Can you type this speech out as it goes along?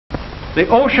The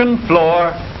ocean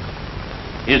floor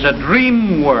is a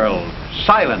dream world,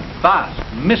 silent,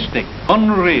 vast, mystic,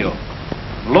 unreal,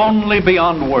 lonely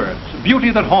beyond words,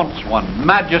 beauty that haunts one,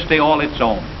 majesty all its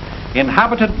own,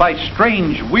 inhabited by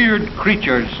strange, weird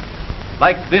creatures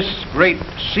like this great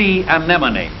sea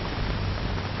anemone,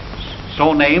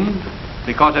 so named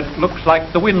because it looks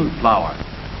like the windflower.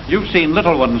 You've seen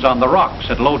little ones on the rocks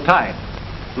at low tide,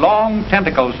 long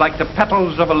tentacles like the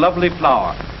petals of a lovely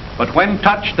flower, but when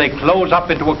touched they close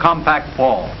up into a compact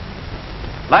ball.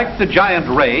 Like the giant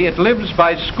ray, it lives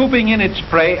by scooping in its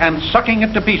prey and sucking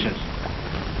it to pieces.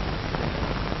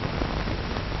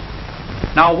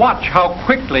 Now watch how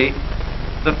quickly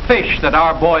the fish that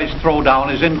our boys throw down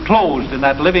is enclosed in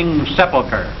that living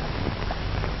sepulcher.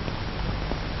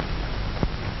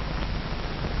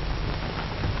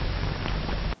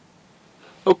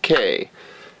 Okay,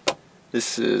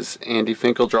 this is Andy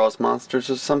Finkle Draws Monsters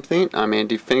or Something. I'm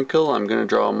Andy Finkle. I'm going to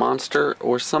draw a monster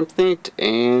or something,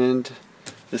 and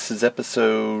this is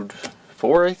episode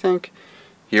 4, I think.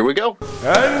 Here we go.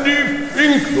 Andy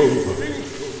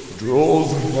Finkle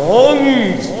draws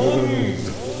monsters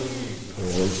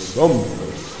or something.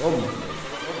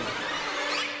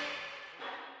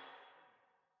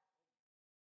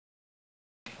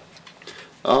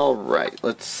 Alright,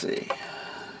 let's see.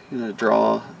 I'm going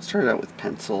to start out with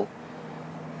pencil.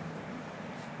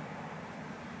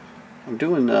 I'm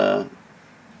doing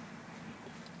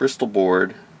Bristol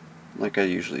board like I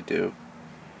usually do,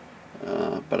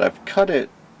 but I've cut it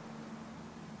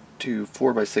to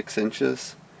 4 by 6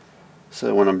 inches,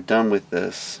 so when I'm done with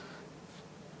this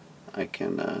I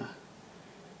can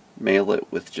mail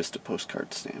it with just a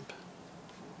postcard stamp.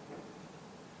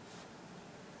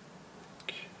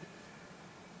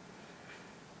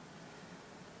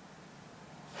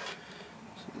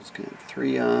 So it's going to have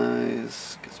 3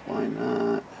 eyes, because why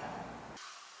not?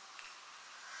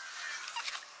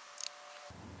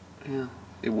 Yeah,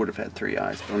 it would have had 3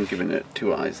 eyes, but I'm giving it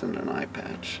 2 eyes and an eye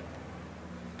patch.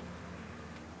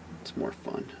 It's more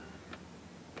fun.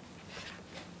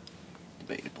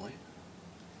 Debatably.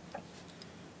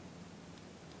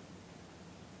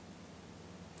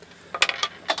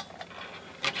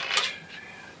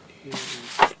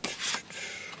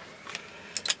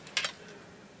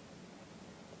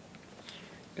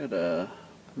 Got a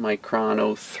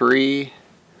Micron 03.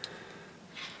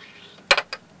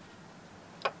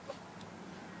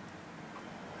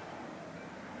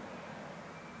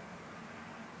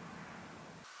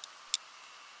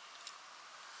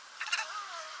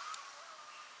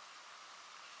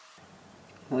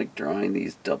 I like drawing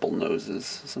these double noses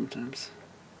sometimes.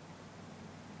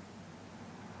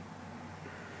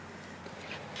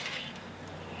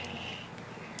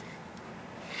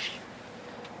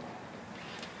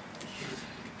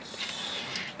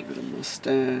 Let's give it a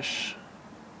mustache.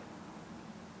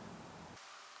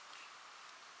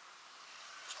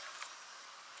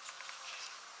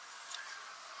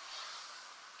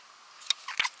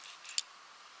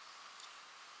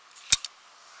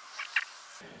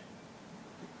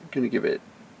 Gonna give it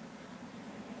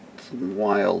some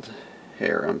wild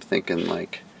hair. I'm thinking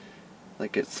like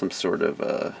it's some sort of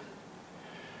a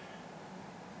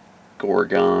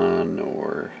gorgon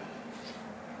or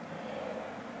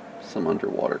some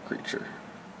underwater creature.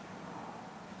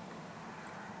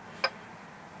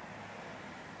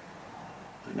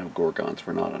 I know gorgons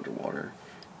were not underwater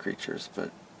creatures,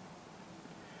 but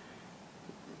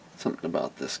something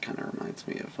about this kind of reminds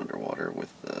me of underwater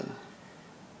with the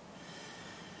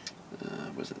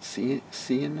was it sea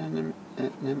anemone?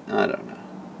 I don't know.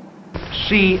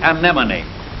 Sea anemone.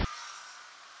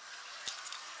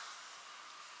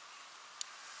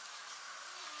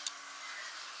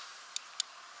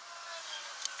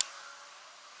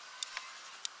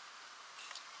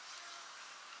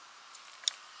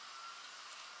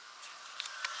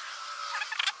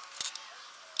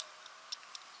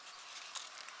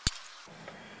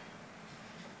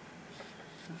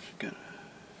 Gotta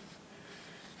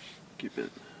give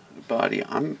it a body.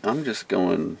 I'm just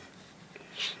going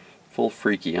full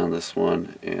freaky on this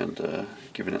one and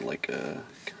giving it like a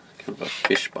kind of a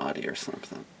fish body or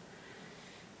something.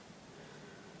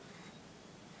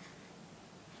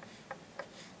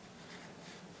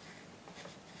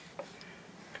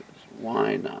 'Cause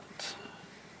why not?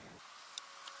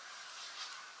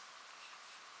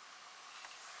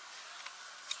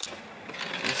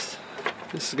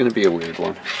 This is going to be a weird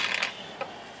one.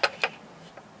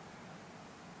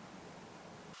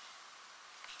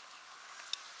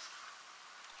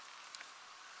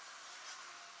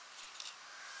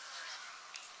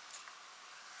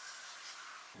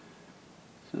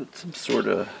 So it's some sort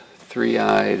of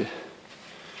three-eyed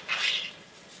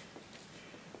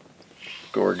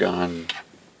Gorgon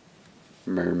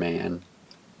merman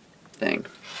thing.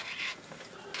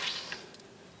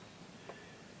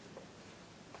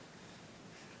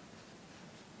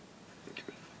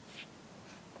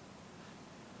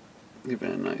 Give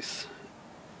it a nice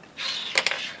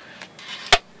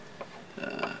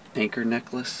anchor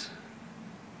necklace.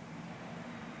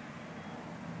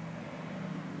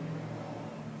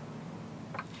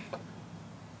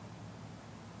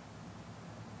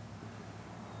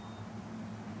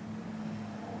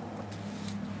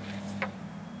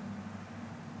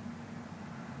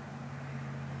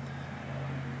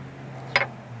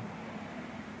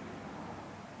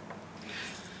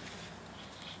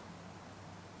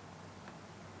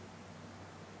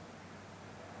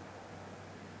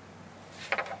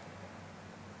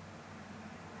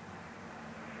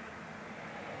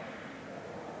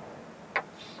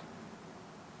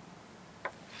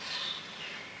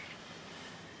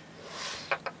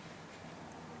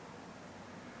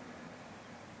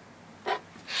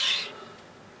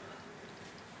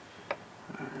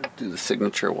 Do the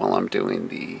signature while I'm doing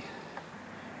the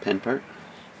pen part.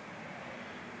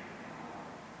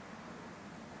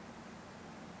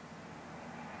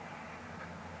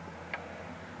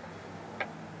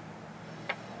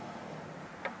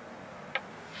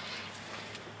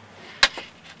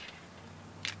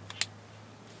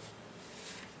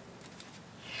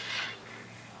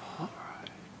 All right.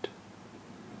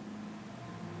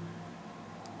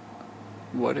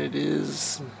 What it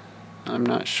is, I'm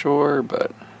not sure,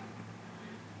 but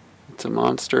it's a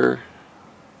monster,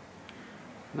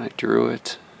 and I drew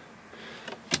it.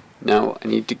 Now I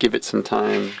need to give it some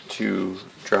time to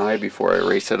dry before I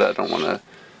erase it. I don't want to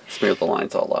smear the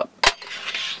lines all up.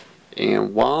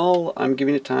 And while I'm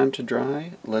giving it time to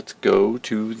dry, let's go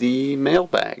to the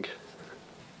mailbag.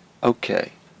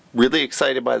 Okay, really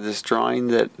excited by this drawing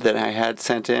that I had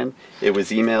sent in. It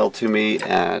was emailed to me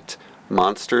at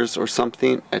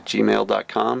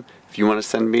monstersorsomething@gmail.com. If you want to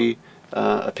send me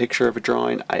a picture of a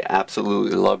drawing, I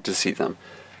absolutely love to see them.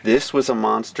 This was a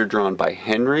monster drawn by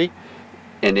Henry,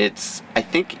 and I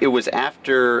think it was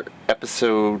after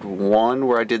episode 1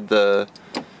 where I did the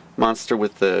monster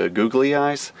with the googly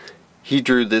eyes. He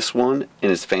drew this one,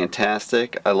 and it's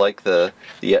fantastic. I like the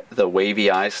wavy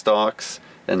eye stalks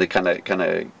and the kind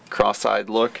of cross-eyed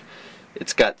look.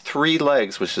 It's got 3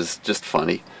 legs, which is just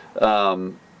funny.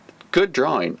 Good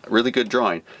drawing, really good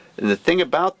drawing. And the thing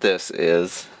about this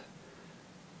is,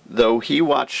 though he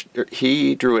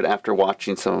drew it after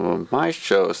watching some of my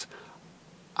shows,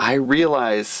 I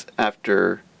realized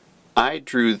after I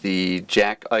drew the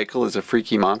Jack Eichel is a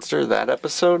Freaky Monster, that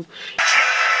episode.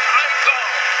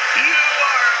 Eichel, you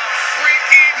are a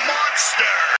freaky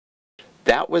monster!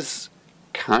 That was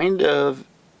kind of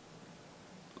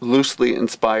loosely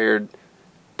inspired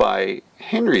by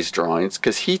Henry's drawings,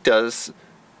 because he does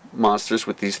monsters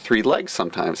with these 3 legs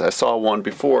sometimes. I saw one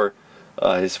before.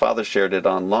 His father shared it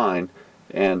online,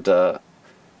 and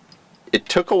it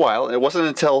took a while. It wasn't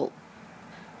until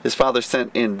his father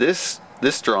sent in this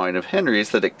drawing of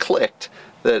Henry's that it clicked,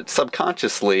 that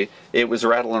subconsciously it was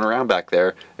rattling around back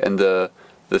there, and the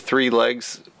 3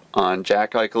 legs on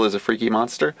Jack Eichel is a Freaky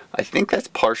Monster, I think that's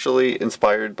partially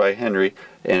inspired by Henry,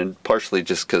 and partially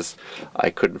just because I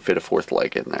couldn't fit a 4th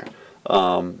leg in there.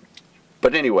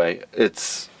 But anyway,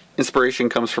 inspiration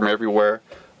comes from everywhere.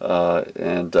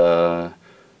 And I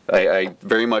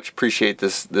very much appreciate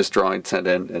this drawing sent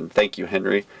in, and thank you,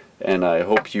 Henry. And I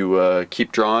hope you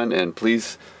keep drawing, and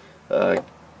please,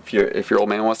 if your old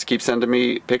man wants to keep sending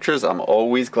me pictures, I'm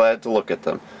always glad to look at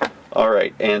them.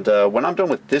 Alright, and when I'm done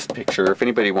with this picture, if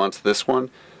anybody wants this one,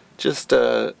 just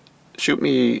shoot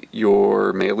me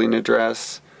your mailing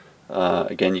address.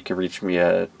 Again, you can reach me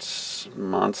at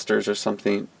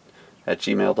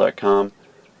monstersorsomething@gmail.com.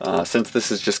 Since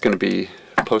this is just going to be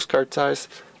postcard size,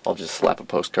 I'll just slap a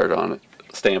postcard on it,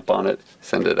 stamp on it,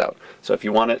 send it out. So if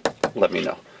you want it, let me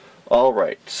know.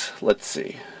 Alright, let's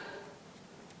see.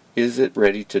 Is it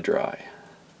ready to dry?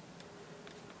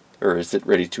 Or is it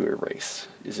ready to erase?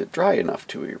 Is it dry enough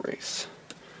to erase?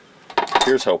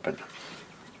 Here's hoping.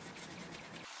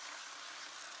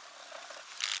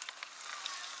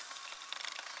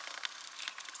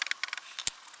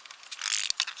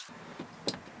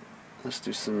 Let's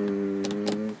do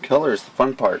some colors, the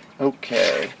fun part.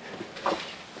 Okay.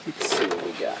 Let's see what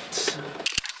we got.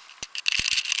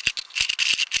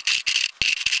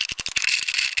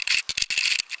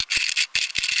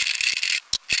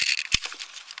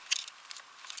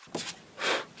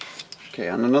 Okay,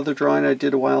 on another drawing I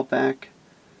did a while back,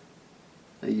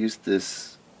 I used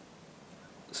this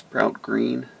Sprout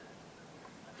Green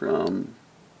from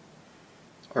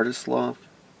Artist Loft,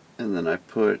 and then I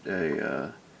put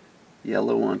a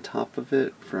yellow on top of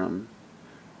it from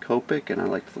Copic, and I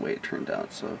liked the way it turned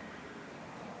out, so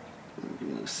I'm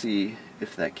going to see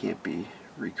if that can't be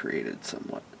recreated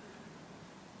somewhat.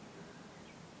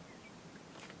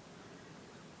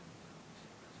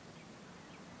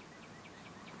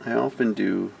 I often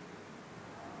do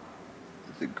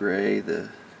the gray, the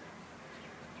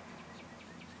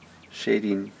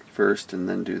shading first, and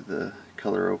then do the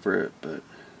color over it, but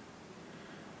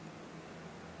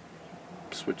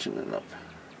I'm switching it up.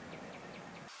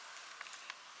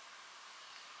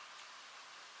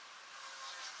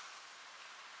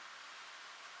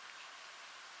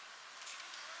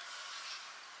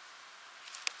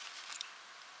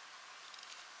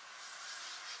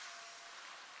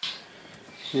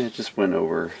 Yeah, it just went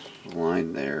over the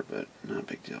line there, but not a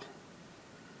big deal.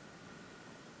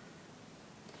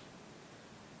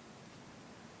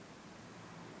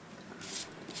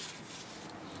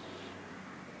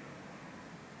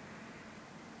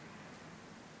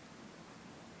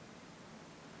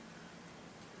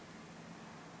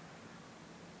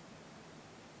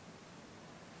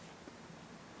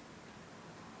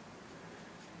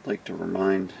 I'd like to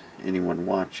remind anyone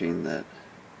watching that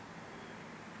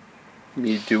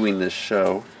me doing this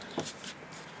show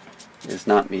is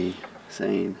not me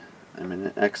saying I'm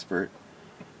an expert.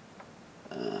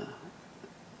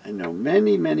 I know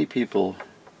many people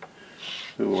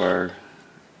who are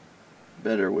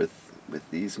better with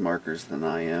these markers than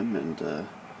I am, and a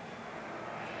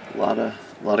lot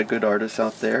of good artists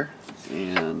out there,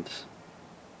 and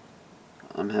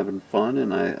I'm having fun,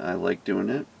 and I like doing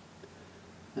it,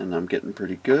 and I'm getting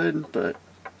pretty good, but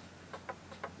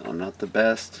I'm not the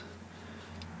best.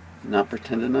 Not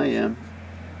pretending I am,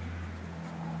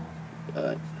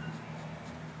 but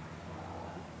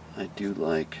I do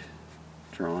like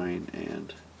drawing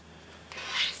and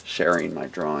sharing my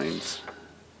drawings,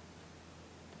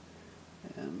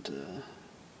 and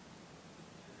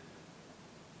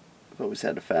I've always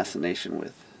had a fascination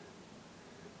with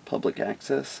public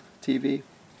access TV.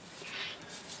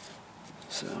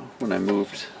 So when I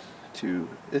moved to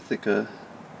Ithaca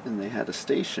and they had a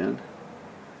station,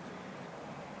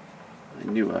 I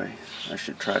knew I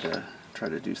should try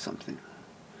to do something.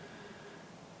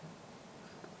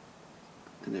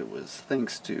 And it was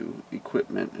thanks to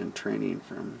equipment and training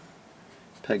from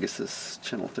Pegasus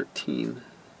Channel 13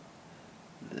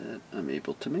 that I'm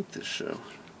able to make this show.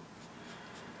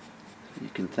 You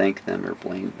can thank them or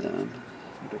blame them,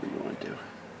 whatever you want to do.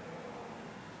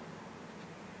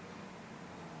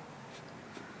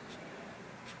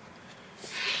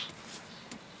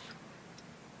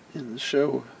 And the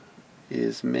show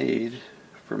is made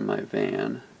from my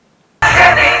van.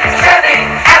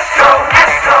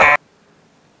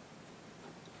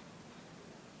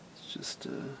 It's just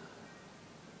a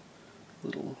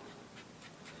little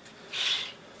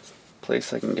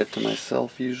place I can get to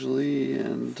myself usually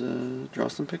and draw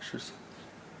some pictures.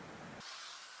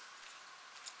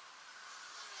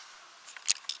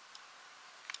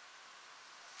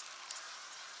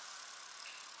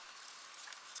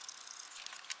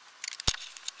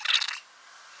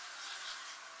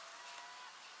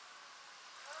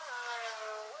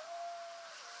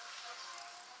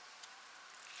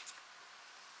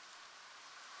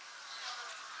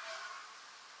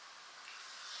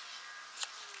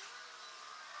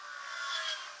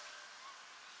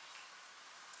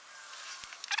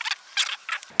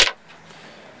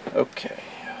 Okay,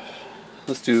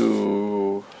 let's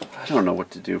do, I don't know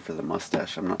what to do for the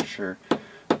mustache. I'm not sure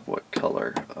what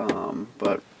color,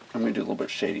 but I'm going to do a little bit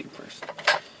of shading first.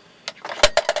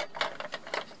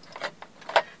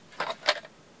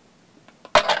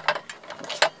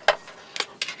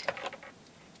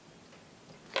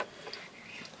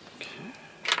 Okay.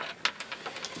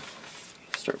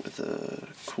 Start with a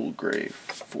cool gray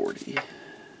 40.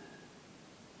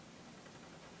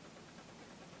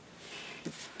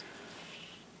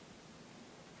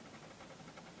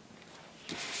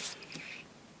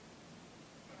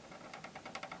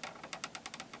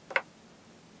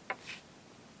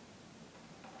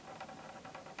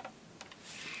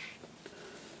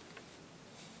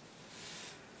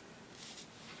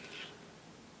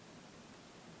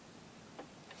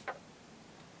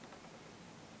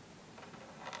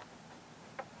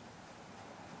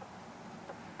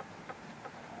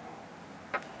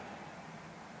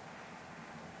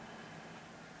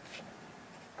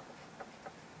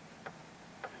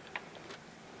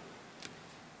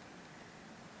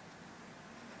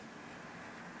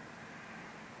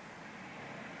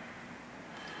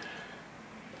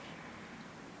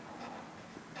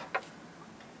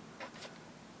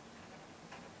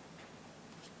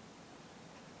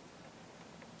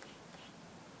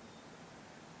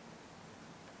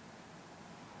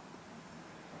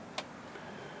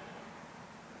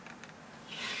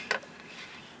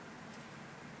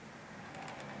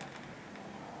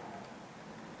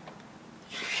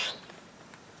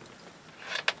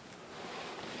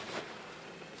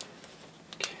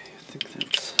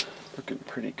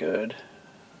 pretty good.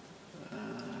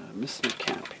 Missing a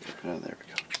cap here. Oh, there we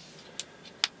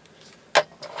go.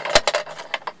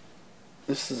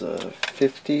 This is a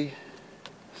 50,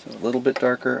 so a little bit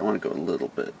darker. I want to go a little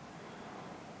bit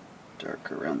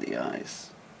darker around the eyes.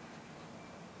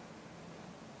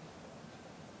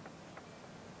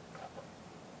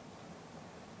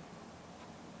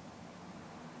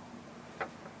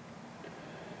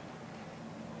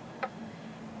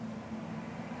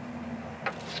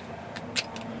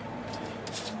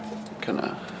 Kind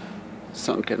of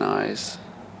sunken eyes.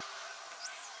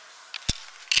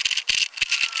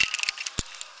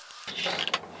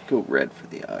 Go red for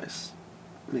the eyes.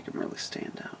 Make them really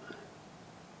stand out.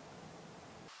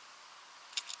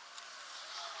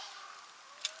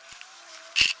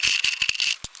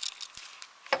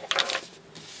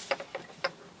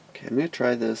 Okay, I'm gonna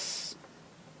try this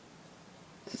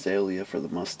azalea for the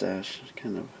mustache.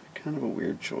 Kind of a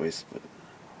weird choice, but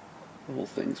the whole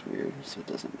thing's weird, so it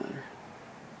doesn't matter.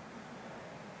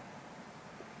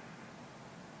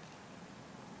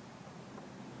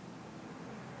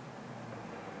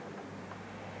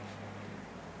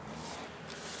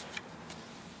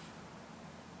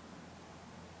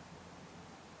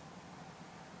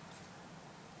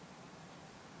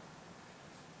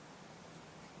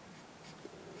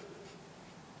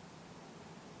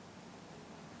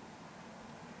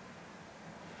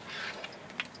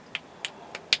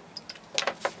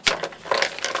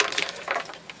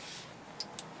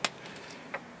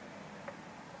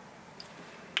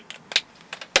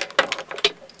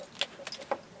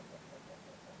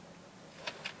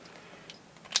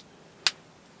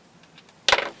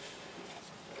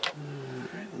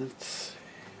 Let's see.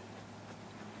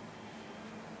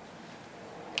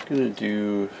 I'm going to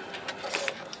do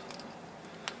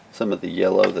some of the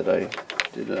yellow that I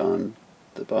did on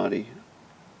the body,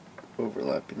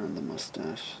 overlapping on the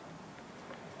mustache.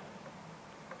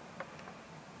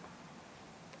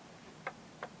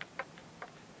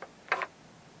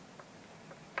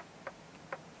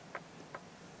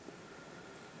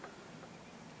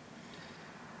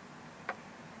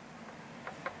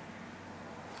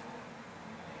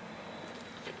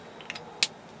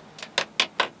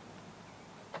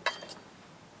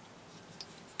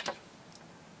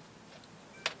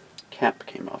 Cap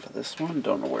came off of this one,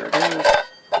 don't know where it is.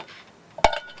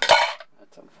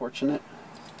 That's unfortunate.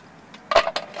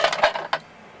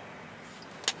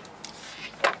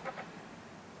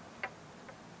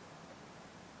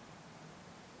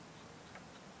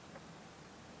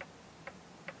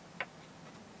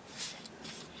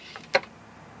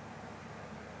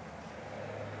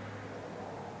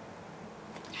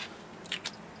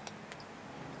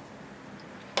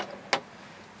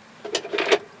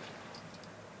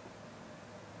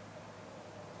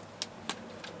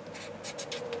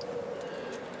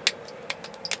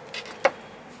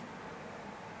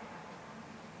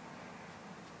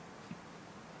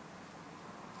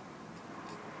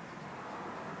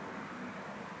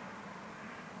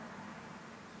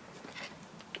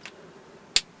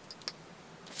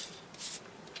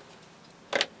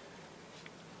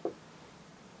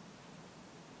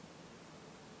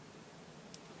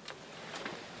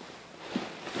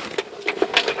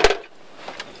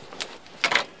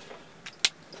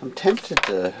 I'm tempted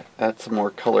to add some more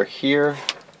color here.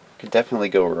 Could definitely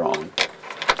go wrong.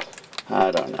 I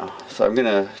don't know. So I'm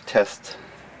gonna test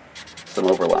some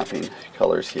overlapping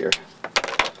colors here.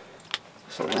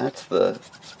 So that's the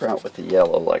sprout with the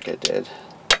yellow like I did.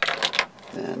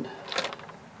 Then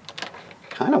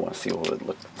kind of want to see what would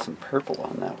look, some purple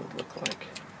on that would look like.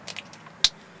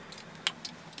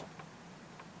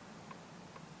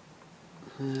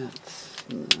 That's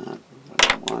not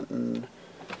what I'm wanting.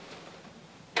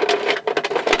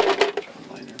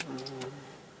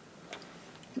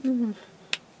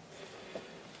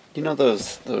 You know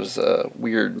those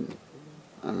weird,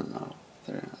 I don't know,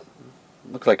 they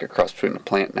look like a cross between a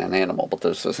plant and an animal, but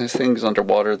there's those things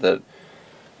underwater that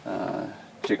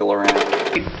jiggle around.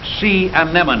 Sea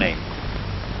anemone.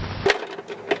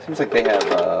 Seems like they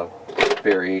have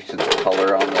variations of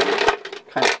color on them.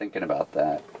 Kind of thinking about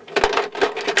that.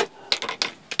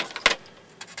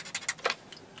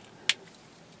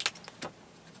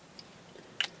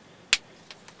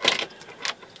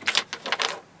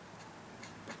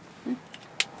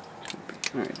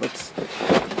 Alright, let's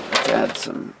add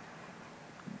some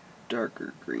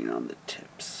darker green on the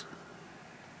tips.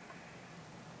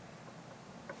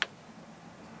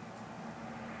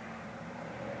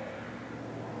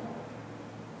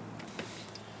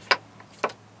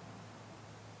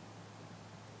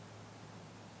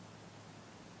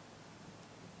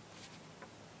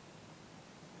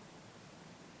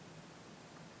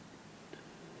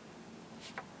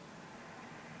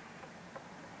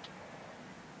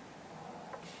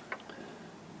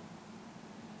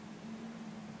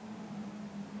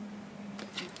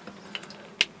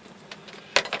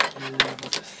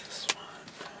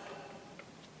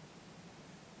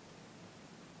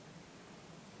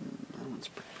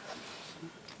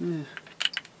 Yeah.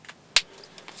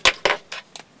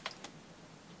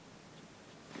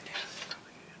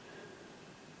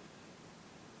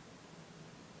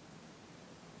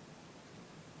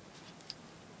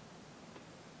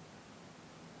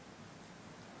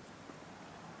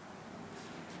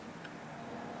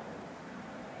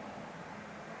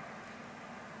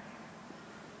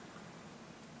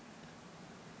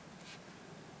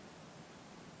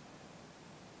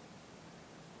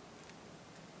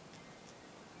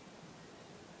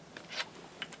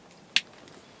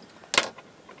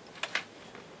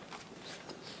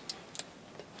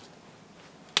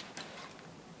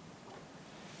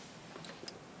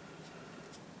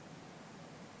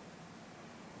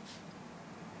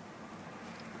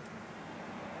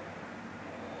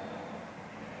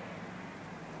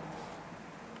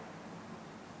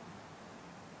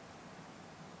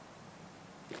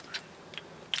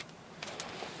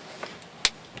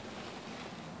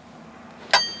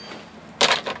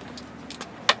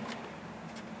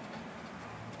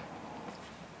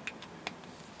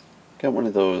 Got one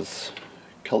of those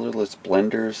colorless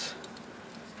blenders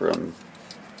from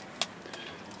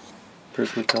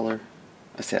Prismacolor.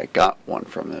 I say I got one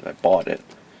from it. I bought it.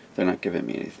 They're not giving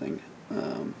me anything.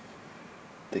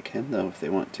 They can though if they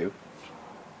want to.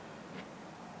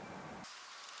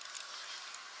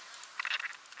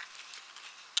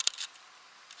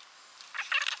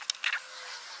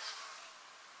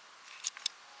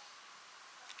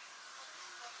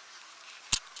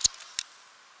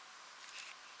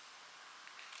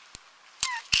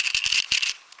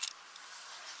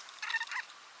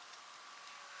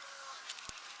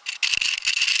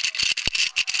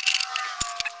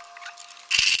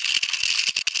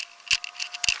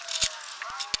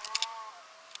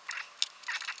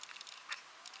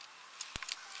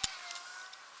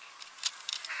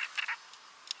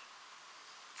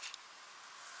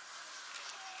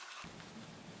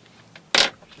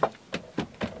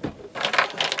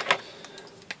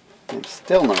 I'm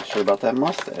still not sure about that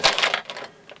mustache.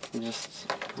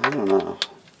 I don't know.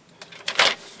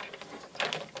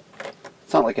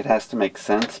 It's not like it has to make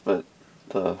sense, but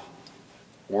the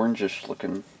orangish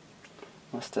looking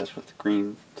mustache with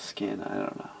green skin, I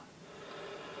don't know.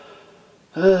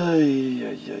 Ay,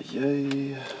 ay, ay,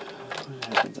 ay. What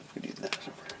happens if we do that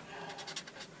over?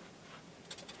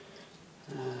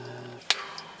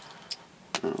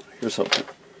 Oh, here's hoping.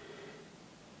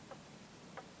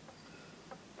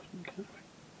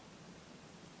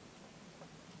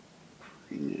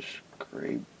 Greenish,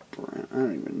 gray, brown. I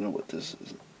don't even know what this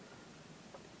is.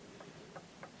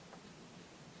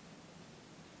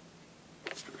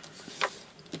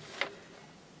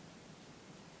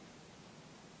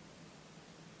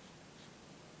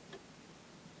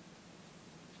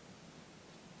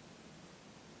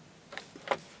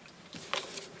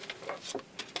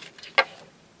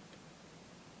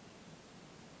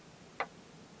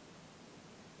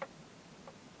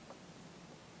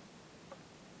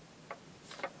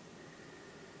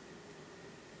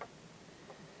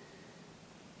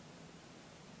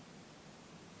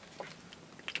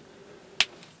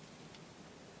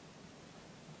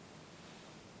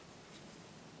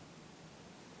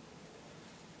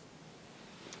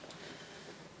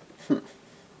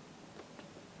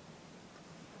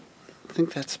 I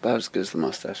think that's about as good as the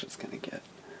mustache is going to get.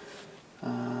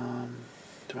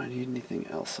 Do I need anything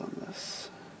else on this?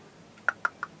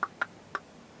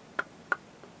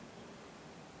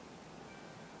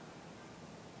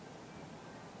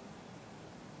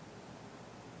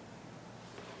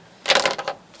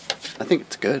 I think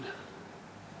it's good.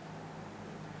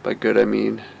 By good I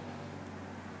mean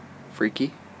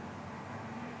freaky.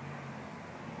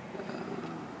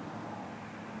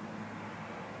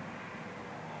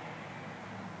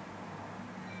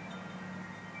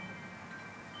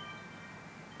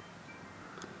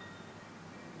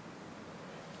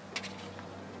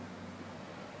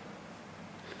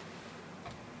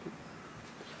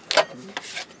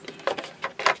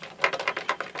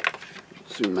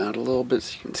 Zoom out a little bit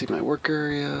so you can see my work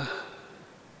area.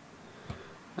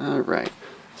 Alright,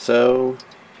 so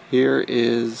here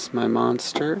is my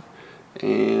monster,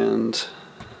 and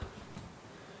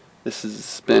this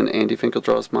has been Andy Finkle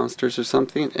Draws Monsters or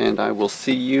something, and I will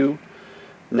see you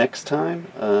next time.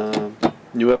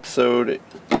 New episode,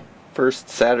 first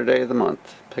Saturday of the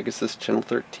month, Pegasus Channel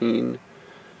 13,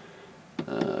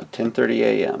 10:30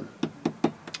 a.m.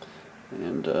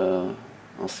 And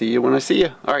I'll see you when I see you.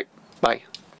 Alright, bye.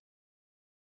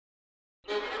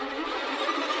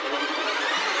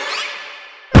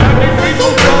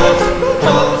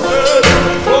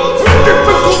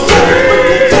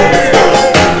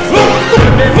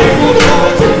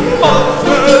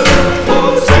 Monsters,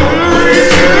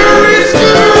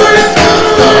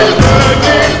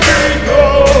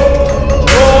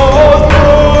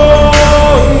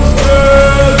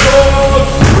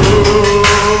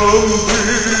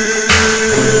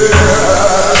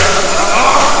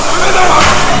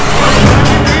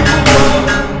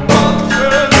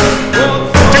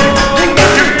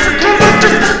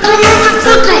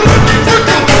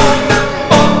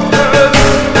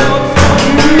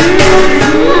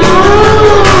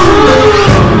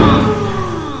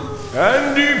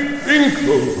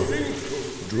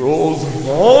 Finkle draws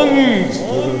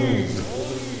monsters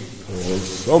or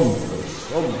something.